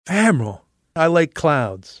Admiral, I like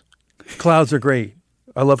clouds. Clouds are great.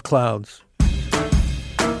 I love clouds.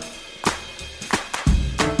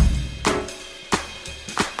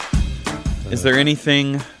 Is there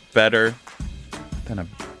anything better than a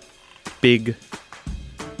big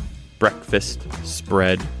breakfast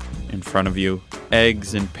spread in front of you?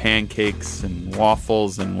 Eggs and pancakes and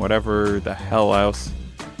waffles and whatever the hell else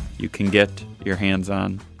you can get your hands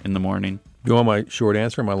on in the morning. You want my short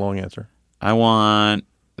answer or my long answer? I want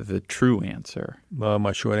the true answer.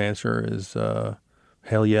 My short answer is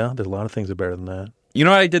hell yeah. There's a lot of things that are better than that. You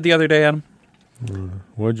know what I did the other day, Adam?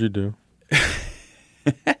 What'd you do?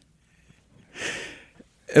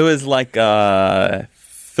 It was like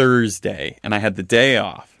Thursday, and I had the day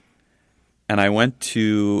off. And I went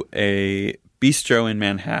to a bistro in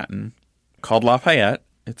Manhattan called Lafayette.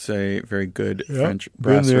 It's a very good French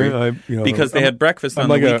brasserie. Because they had breakfast on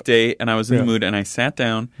the weekday, and I was in the mood, and I sat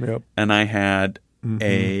down, and I had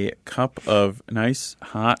a cup of nice,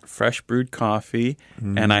 hot, fresh brewed coffee,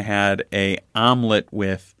 and I had a omelet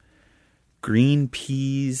with green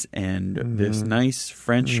peas and this nice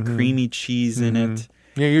French creamy cheese in it.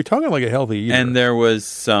 Yeah, you're talking like a healthy eater. And there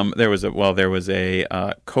was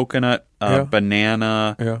a coconut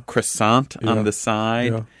banana croissant on the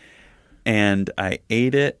side. Yeah. And I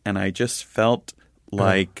ate it, and I just felt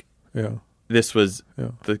like this was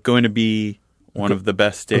going to be one of the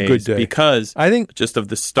best days. A good day. Because I think, just of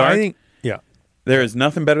the start, there is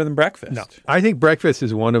nothing better than breakfast. No. I think breakfast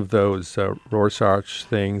is one of those Rorschach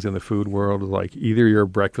things in the food world. Like either you're a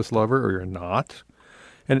breakfast lover or you're not.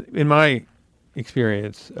 And in my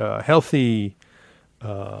experience, healthy,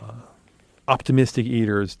 optimistic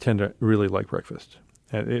eaters tend to really like breakfast.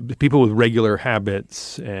 People with regular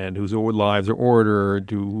habits and whose lives are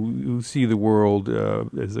ordered, who see the world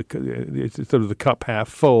as it's sort of the cup half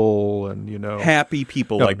full, and happy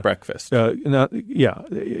people like breakfast.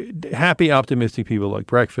 Happy, optimistic people like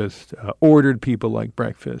breakfast. Ordered people like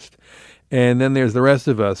breakfast, and then there's the rest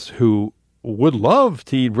of us who would love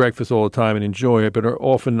to eat breakfast all the time and enjoy it, but are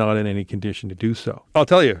often not in any condition to do so. I'll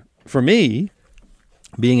tell you, for me,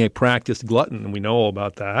 being a practiced glutton, and we know all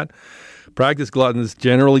about that. Practiced gluttons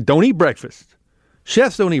generally don't eat breakfast.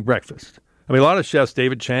 Chefs don't eat breakfast. I mean, a lot of chefs,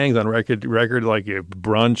 David Chang's on record like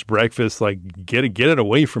brunch, breakfast, like get it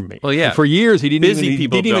away from me. Well, yeah. And for years, he didn't don't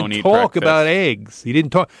even eat talk breakfast. about eggs. He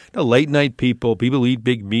didn't talk. Late night people who eat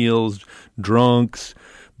big meals, drunks,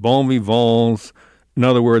 bon vivants. In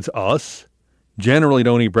other words, us generally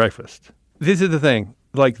don't eat breakfast. This is the thing.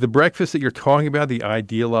 Like the breakfast that you're talking about, the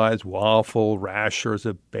idealized waffle, rashers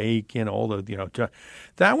of bacon, all the,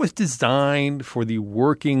 that was designed for the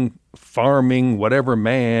working, farming, whatever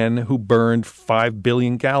man who burned 5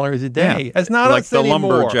 billion calories a day. Yeah. That's not like us the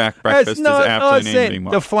anymore. Lumberjack breakfast is aptly named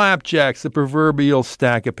anymore. The flapjacks, the proverbial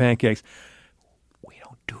stack of pancakes. We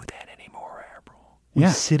don't do that anymore, Admiral. We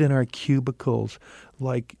sit in our cubicles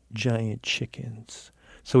like giant chickens.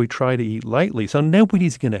 So we try to eat lightly. So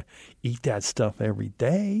nobody's going to eat that stuff every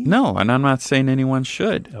day. No, and I'm not saying anyone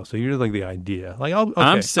should. Oh, so you're just like the idea. Like, I'm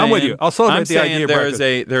I'm with you. I'll celebrate the idea of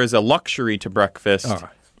breakfast. There is a luxury to breakfast,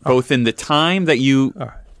 both in the time that you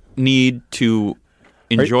need to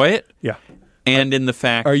enjoy it, and in the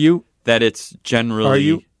fact that it's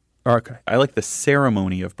generally. Okay. I like the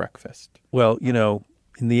ceremony of breakfast. Well,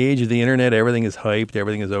 in the age of the internet, everything is hyped,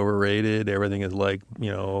 everything is overrated, everything is like,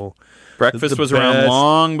 breakfast was around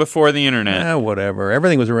long before the internet. Whatever.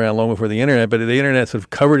 Everything was around long before the internet, but the internet sort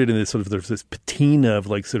of covered it in this sort of this patina of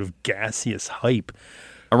like sort of gaseous hype.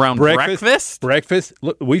 Around breakfast? Breakfast.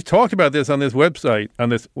 Look, we've talked about this on this website, on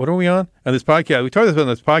this, what are we on? On this podcast. We talked about this on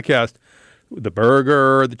this podcast. The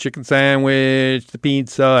burger, the chicken sandwich, the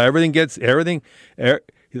pizza,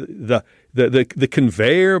 the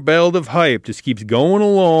conveyor belt of hype just keeps going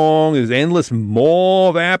along. There's endless maw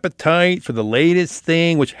of appetite for the latest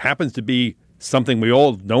thing, which happens to be something we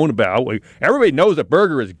all known about. Everybody knows a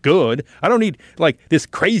burger is good. I don't need like this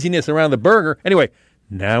craziness around the burger. Anyway,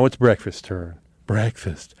 now it's breakfast turn.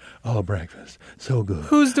 Breakfast. Oh, breakfast. So good.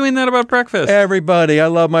 Who's doing that about breakfast? Everybody. I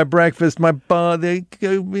love my breakfast. My the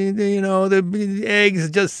eggs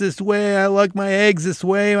just this way. I like my eggs this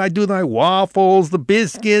way. I do my waffles, the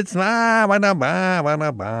biscuits. Let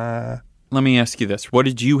me ask you this. What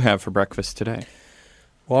did you have for breakfast today?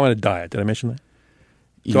 Well, I'm on a diet. Did I mention that?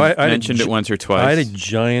 You mentioned it once or twice. I had a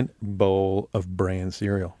giant bowl of bran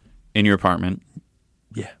cereal. In your apartment?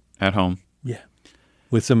 Yeah. At home? Yeah.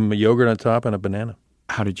 With some yogurt on top and a banana.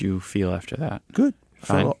 How did you feel after that? Good.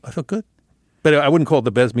 Fine. I felt good. But I wouldn't call it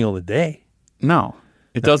the best meal of the day. No.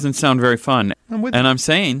 It doesn't sound very fun. I'm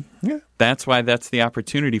saying that's why that's the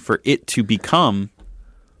opportunity for it to become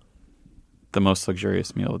the most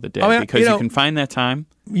luxurious meal of the day because you can find that time.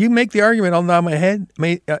 You make the argument. I'll nod my head. I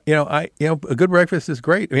mean, a good breakfast is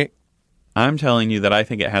great. I mean, I'm telling you that I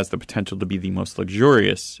think it has the potential to be the most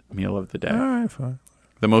luxurious meal of the day. All right, fine.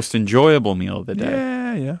 The most enjoyable meal of the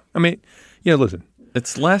day. Yeah. I mean, listen.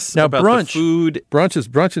 It's less now, about brunch, the food.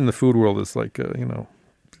 Brunch in the food world is like,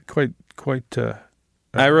 quite.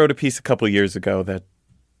 I wrote a piece a couple years ago that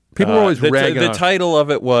people always rag on. The title of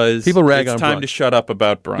it was people rag on It's time brunch. to shut up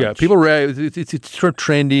about brunch. Yeah, people rag. It's sort of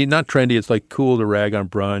trendy. Not trendy. It's like cool to rag on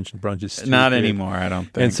brunch, and brunch is stupid. Not anymore, I don't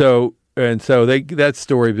think. And so that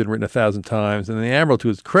story has been written 1,000 times. And the Admiral, to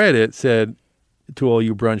his credit, said to all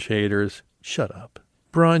you brunch haters, shut up.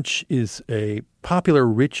 Brunch is a popular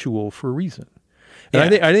ritual for a reason.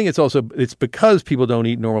 And I think it's because people don't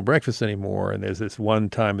eat normal breakfast anymore, and there's this one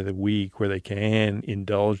time of the week where they can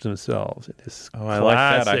indulge themselves in this. I like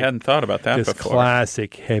that. I hadn't thought about that before. This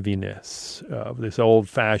classic heaviness of this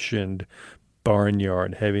old-fashioned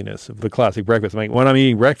barnyard heaviness of the classic breakfast. I mean, when I'm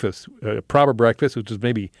eating breakfast, proper breakfast, which is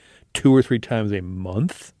maybe 2 or 3 times a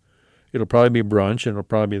month, it'll probably be brunch, and it'll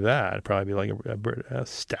probably be that. It'll probably be like a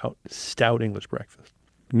stout English breakfast.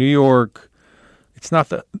 New York. It's not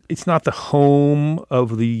the home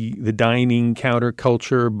of the dining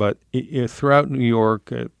counterculture, but throughout New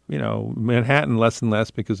York, Manhattan less and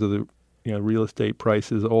less because of the real estate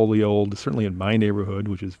prices. All the old, certainly in my neighborhood,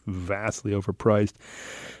 which is vastly overpriced,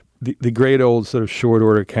 the great old sort of short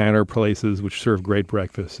order counter places which serve great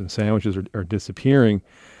breakfasts and sandwiches are disappearing.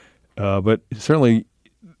 But certainly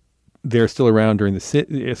they're still around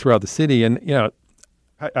throughout the city. And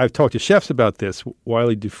I've talked to chefs about this.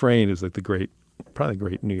 Wiley Dufresne is like probably a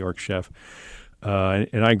great New York chef.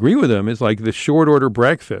 And I agree with him. It's like the short order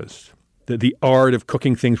breakfast, the art of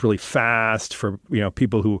cooking things really fast for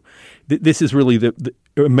people who this is really the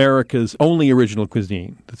America's only original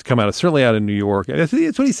cuisine that's come certainly out of New York. And that's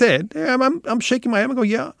what he said. I'm shaking my head. I'm going,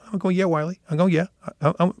 yeah, Wiley. I'm going, yeah.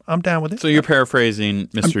 I'm down with it. So you're paraphrasing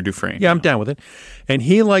Mr. Dufresne. Yeah, I'm down with it. And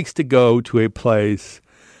he likes to go to a place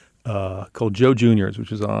called Joe Junior's,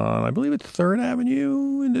 which is on, I believe it's 3rd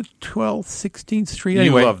Avenue in the 12th, 16th Street.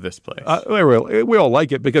 Anyway, you love this place. We all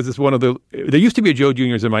like it because it's one of the. There used to be a Joe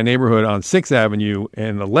Junior's in my neighborhood on 6th Avenue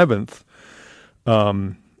and 11th,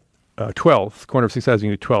 12th, corner of 6th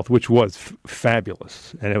Avenue, 12th, which was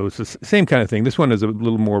fabulous, and it was the same kind of thing. This one is a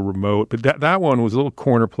little more remote, but that one was a little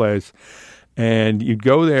corner place, and you'd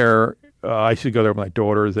go there. I used to go there with my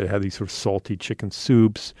daughters. They had these sort of salty chicken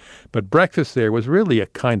soups. But breakfast there was really a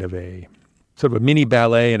kind of a sort of a mini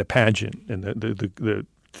ballet and a pageant. And the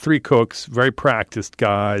 3 cooks, very practiced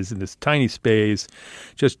guys in this tiny space,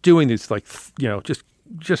 just doing this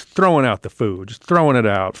just throwing out the food, just throwing it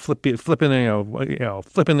out, flipping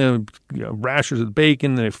the rashers of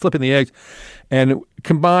bacon, and flipping the eggs, and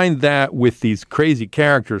combine that with these crazy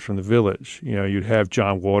characters from the village. You'd have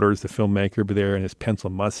John Waters, the filmmaker, be there in his pencil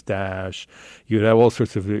mustache. You'd have all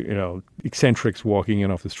sorts of eccentrics walking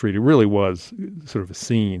in off the street. It really was sort of a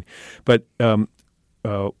scene. But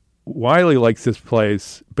Wiley likes this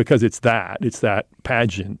place because it's that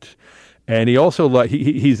pageant. And he also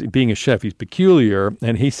he's being a chef. He's peculiar,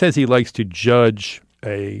 and he says he likes to judge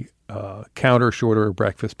a counter short order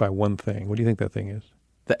breakfast by one thing. What do you think that thing is?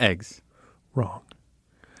 The eggs. Wrong.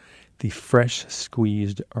 The fresh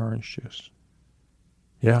squeezed orange juice.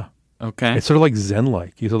 Yeah. Okay. It's sort of like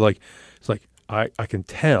Zen-like. He's sort of like it's like I can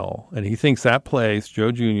tell, and he thinks that place,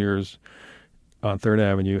 Joe Junior's on 3rd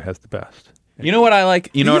Avenue, has the best. You know what I like?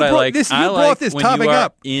 You brought this topic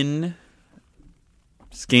up in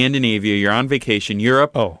Scandinavia, you're on vacation,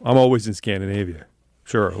 Europe. Oh, I'm always in Scandinavia.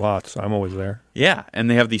 Sure, lots. I'm always there. Yeah, and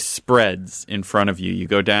they have these spreads in front of you. You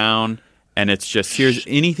go down, and it's just, here's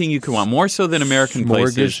anything you could want, more so than American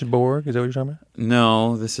places. Smorgasbord, is that what you're talking about?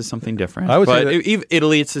 No, this is something different. I would but say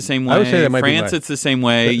Italy, it's the same way. I would say that might France, be it's the same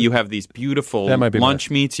way. You have these beautiful lunch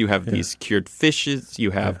meats. You have these cured fishes.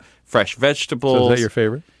 You have fresh vegetables. So is that your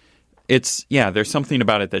favorite? There's something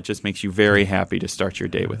about it that just makes you very happy to start your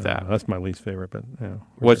day with that. That's my least favorite, but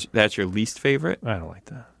that's your least favorite? I don't like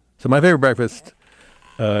that. So my favorite breakfast,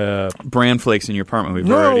 bran flakes in your apartment.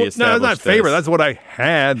 We've already established. No, it's not favorite. That's what I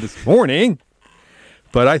had this morning.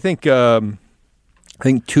 But I think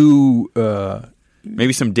two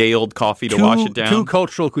maybe some day old coffee to wash it down. 2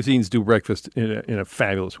 cultural cuisines do breakfast in a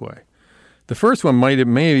fabulous way. The first one may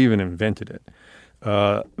have even invented it.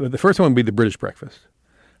 The first one would be the British breakfast.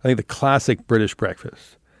 I think the classic British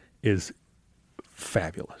breakfast is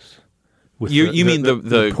fabulous. You mean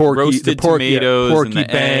the porky, roasted tomatoes, porky and the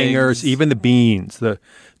bangers, eggs. even the beans, the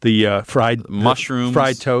fried mushrooms,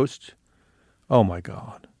 fried toast. Oh my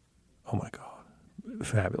God!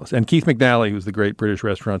 fabulous. And Keith McNally, who's the great British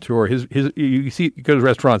restaurateur, you go to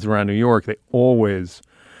restaurants around New York, they always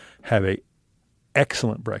have a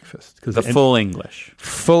excellent breakfast. Full English.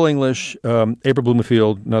 Full English. April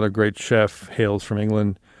Bloomfield, another great chef, hails from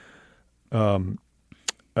England.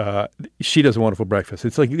 She does a wonderful breakfast.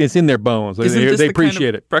 It's like it's in their bones. They appreciate kind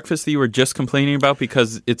of it. Breakfast that you were just complaining about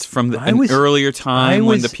because it's from an earlier time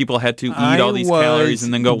when the people had to eat all these calories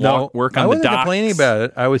and then go work on the docks. I wasn't complaining about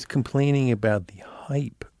it. I was complaining about the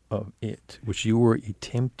hype of it, which you were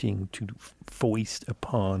attempting to foist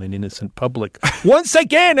upon an innocent public. Once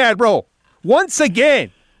again, Admiral! Once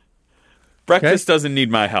again! Breakfast doesn't need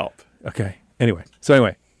my help. Okay. Anyway,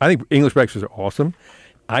 I think English breakfasts are awesome.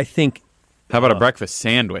 I think... How about a breakfast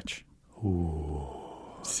sandwich? Ooh.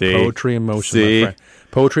 See? Poetry in motion, my friend.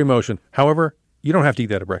 Poetry in motion. However, you don't have to eat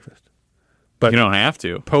that at breakfast. But you don't have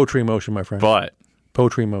to. Poetry in motion, my friend. But.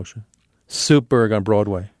 Poetry in motion. Soupberg on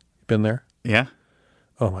Broadway. Been there? Yeah.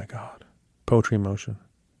 Oh, my God. Poetry in motion.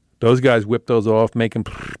 Those guys whip those off, make them.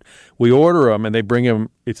 We order them, and they bring them.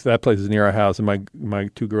 That place is near our house, and my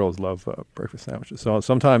two girls love breakfast sandwiches. So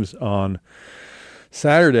sometimes on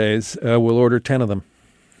Saturdays, we'll order 10 of them.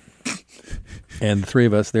 And the three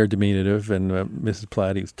of us, they're diminutive, and Mrs.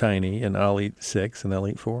 Platty's tiny, and I'll eat 6, and they'll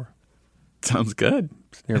eat 4. Sounds good.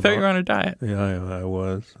 I thought you were on a diet. Yeah, I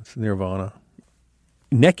was. It's nirvana.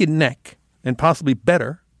 Neck and neck, and possibly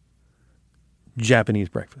better, Japanese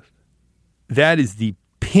breakfast. That is the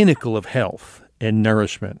pinnacle of health and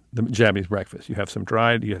nourishment, the Japanese breakfast. You have some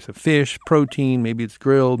fish, protein, maybe it's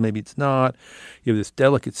grilled, maybe it's not. You have this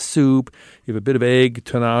delicate soup. You have a bit of egg,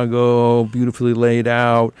 tanago, beautifully laid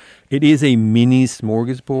out. It is a mini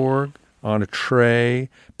smorgasbord on a tray,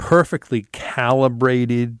 perfectly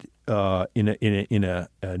calibrated in a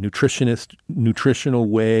nutritional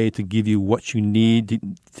way to give you what you need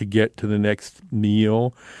to get to the next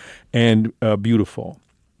meal, and beautiful.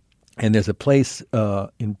 And there's a place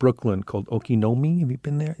in Brooklyn called Okinomi. Have you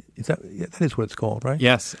been there? That is what it's called, right?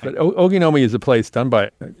 Yes. But Okinomi is a place done by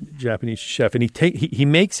a Japanese chef, and he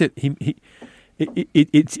makes it.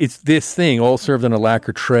 It's this thing all served on a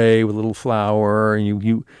lacquer tray with a little flour,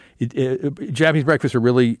 and Japanese breakfasts are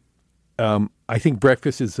really. I think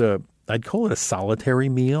breakfast is I'd call it a solitary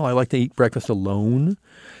meal. I like to eat breakfast alone.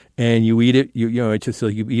 And you eat it, it's just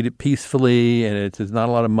like you eat it peacefully, and there's not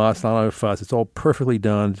a lot of muss, not a lot of fuss. It's all perfectly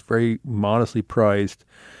done. It's very modestly priced,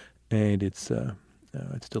 and it's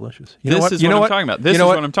delicious. This is what I'm talking about. This is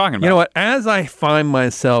what I'm talking about. You know what? As I find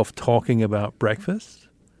myself talking about breakfast,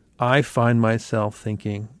 I find myself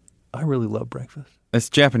thinking, I really love breakfast. It's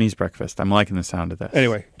Japanese breakfast. I'm liking the sound of this.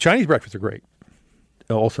 Anyway, Chinese breakfasts are great,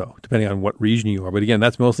 also, depending on what region you are. But again,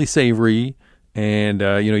 that's mostly savory. And,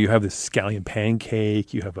 you have this scallion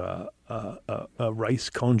pancake, you have a rice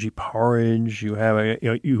congee porridge, you have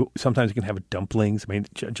sometimes you can have dumplings. I mean,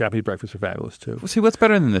 Japanese breakfasts are fabulous too. Well, see, what's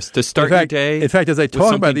better than this? To start your day. In fact, as I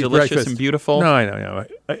talk about these delicious breakfasts, and beautiful. No.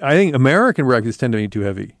 I think American breakfasts tend to be too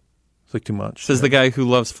heavy. It's like too much. Says the guy who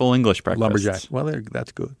loves full English breakfast. Lumberjack. Well,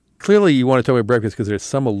 that's good. Clearly, you want to talk about breakfast because there's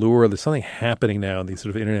some allure. There's something happening now in these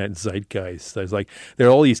sort of internet zeitgeists. There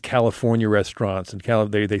are all these California restaurants, and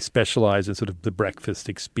they specialize in sort of the breakfast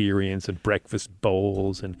experience and breakfast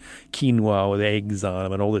bowls and quinoa with eggs on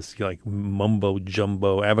them and all this like mumbo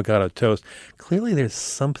jumbo avocado toast. Clearly, there's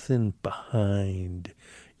something behind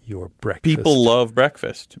your breakfast. People love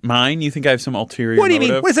breakfast. Mine? You think I have some ulterior motive? What do you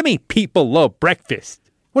mean? What does that mean? People love breakfast.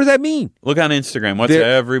 What does that mean? Look on Instagram. What's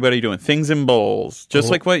everybody doing? Things in bowls. Just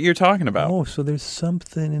like what you're talking about. Oh, so there's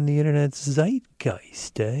something in the internet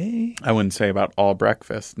zeitgeist, eh? I wouldn't say about all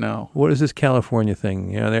breakfast, no. What is this California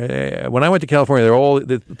thing? When I went to California,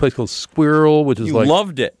 there's a place called Squirrel, which is You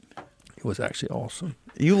loved it. It was actually awesome.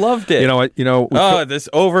 You loved it. This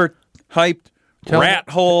overhyped rat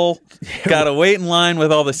hole. Got to wait in line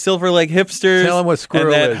with all the Silver Lake hipsters. Tell them what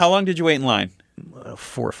Squirrel is. How long did you wait in line?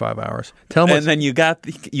 4 or 5 hours. And then you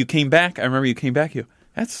came back. I remember you came back.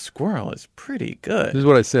 That Squirrel is pretty good. This is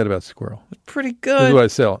what I said about Squirrel. It's pretty good.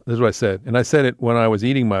 This is what I said. And I said it when I was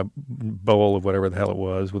eating my bowl of whatever the hell it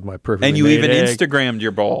was with my perfectly And you made even egg. Instagrammed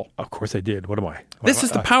your bowl. Of course I did. What am I? This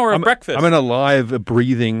is the power of breakfast. I'm an alive,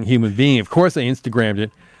 breathing human being. Of course I Instagrammed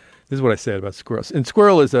it. This is what I said about Squirrel. And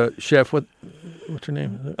Squirrel is a chef. What's her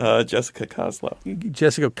name? Jessica Kozlow.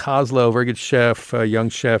 Jessica Kozlow, very good chef, young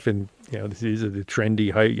chef, and these are the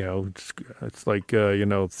trendy height. It's like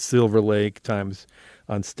Silver Lake times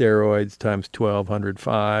on steroids times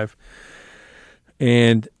 1,205,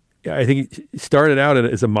 and I think it started out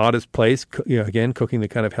as a modest place. Again, cooking the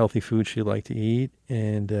kind of healthy food she liked to eat,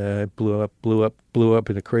 and blew up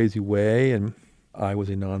in a crazy way, and I was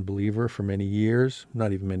a non-believer for many years,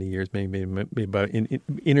 not even many years, maybe about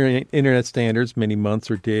internet standards, many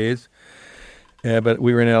months or days. But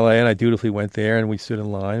we were in L.A., and I dutifully went there, and we stood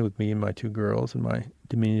in line with me and my 2 girls and my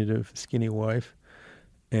diminutive, skinny wife.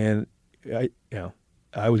 And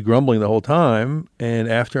I was grumbling the whole time. And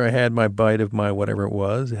after I had my bite of my whatever it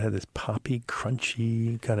was, it had this poppy,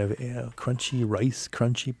 crunchy, kind of crunchy rice,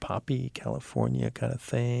 crunchy poppy, California kind of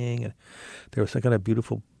thing. And there was some kind of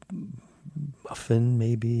beautiful muffin,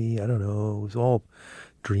 maybe. I don't know. It was all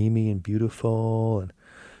dreamy and beautiful. And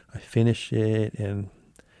I finished it, and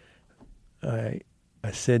I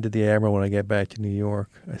said to the Admiral when I got back to New York,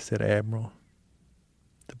 I said, Admiral,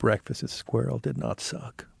 the breakfast at Squirrel did not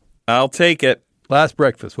suck. I'll take it. Last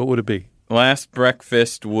breakfast, what would it be? Last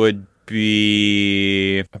breakfast would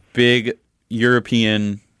be a big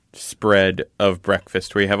European spread of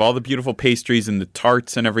breakfast where you have all the beautiful pastries and the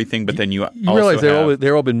tarts and everything, but then you also realize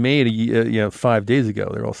they're all been made 5 days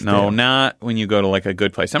ago. They're all stale. No, not when you go to like a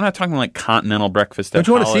good place. I'm not talking like continental breakfast. Don't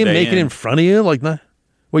you want to see them make it in front of you? Like,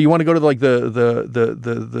 well, you want to go to like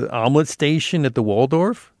the omelet station at the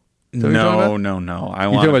Waldorf? No. I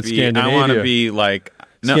want to be like.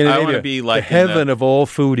 No, I want to be like the heaven of all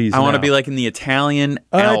foodies. I want to be like in the Italian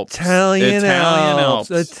Alps. Italian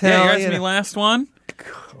Alps. Yeah, you guys me last one?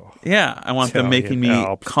 Yeah, I want them making me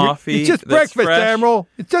coffee. It's just breakfast, fresh. Admiral.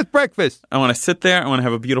 It's just breakfast. I want to sit there. I want to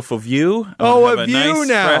have a beautiful view. A view nice,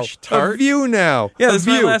 now. Fresh tart. A view now. Yeah, this is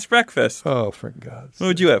my last breakfast. Oh, for God's sake. What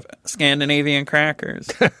would you have? Scandinavian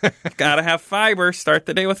crackers. Gotta have fiber. Start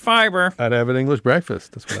the day with fiber. I'd have an English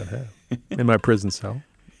breakfast. That's what I'd have. In my prison cell.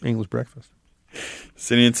 English breakfast.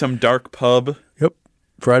 Sitting in some dark pub. Yep.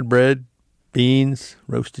 Fried bread, beans,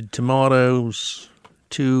 roasted tomatoes,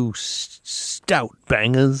 2 stout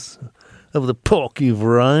bangers of the porky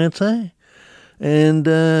variety, and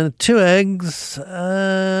 2 eggs.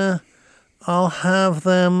 I'll have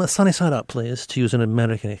them sunny side up, please, to use an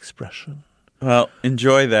American expression. Well,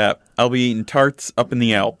 enjoy that. I'll be eating tarts up in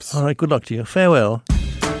the Alps. All right, good luck to you. Farewell.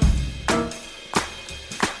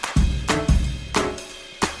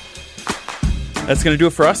 That's going to do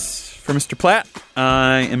it for us, for Mr. Platt.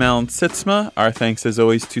 I am Alan Sitzma. Our thanks, as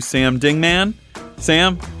always, to Sam Dingman.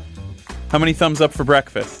 Sam, how many thumbs up for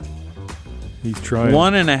breakfast? He's trying.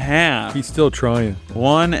 1.5. He's still trying.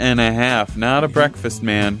 1.5. Not a breakfast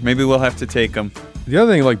man. Maybe we'll have to take him. The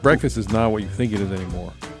other thing, like, breakfast is not what you think it is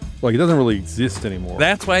anymore. Like, it doesn't really exist anymore.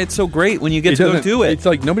 That's why it's so great when you get to go do it. It's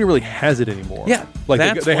like nobody really has it anymore. Yeah, like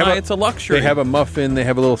that's why it's a luxury. They have a muffin. They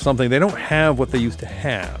have a little something. They don't have what they used to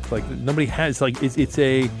have. Like, nobody has. Like,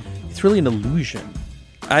 it's really an illusion.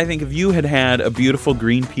 I think if you had a beautiful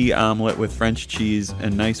green pea omelet with French cheese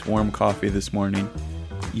and nice warm coffee this morning,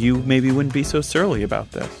 you maybe wouldn't be so surly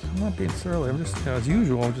about this. I'm not being surly. I'm just, as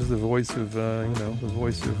usual, I'm just the voice of,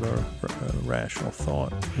 rational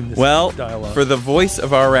thought in this dialogue. For the voice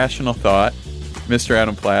of our rational thought, Mr.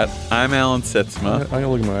 Adam Platt, I'm Alan Sitzma. I'm going to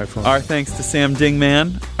look at my iPhone. Our thanks to Sam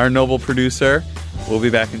Dingman, our noble producer. We'll be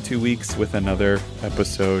back in 2 weeks with another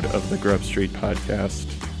episode of the Grub Street Podcast.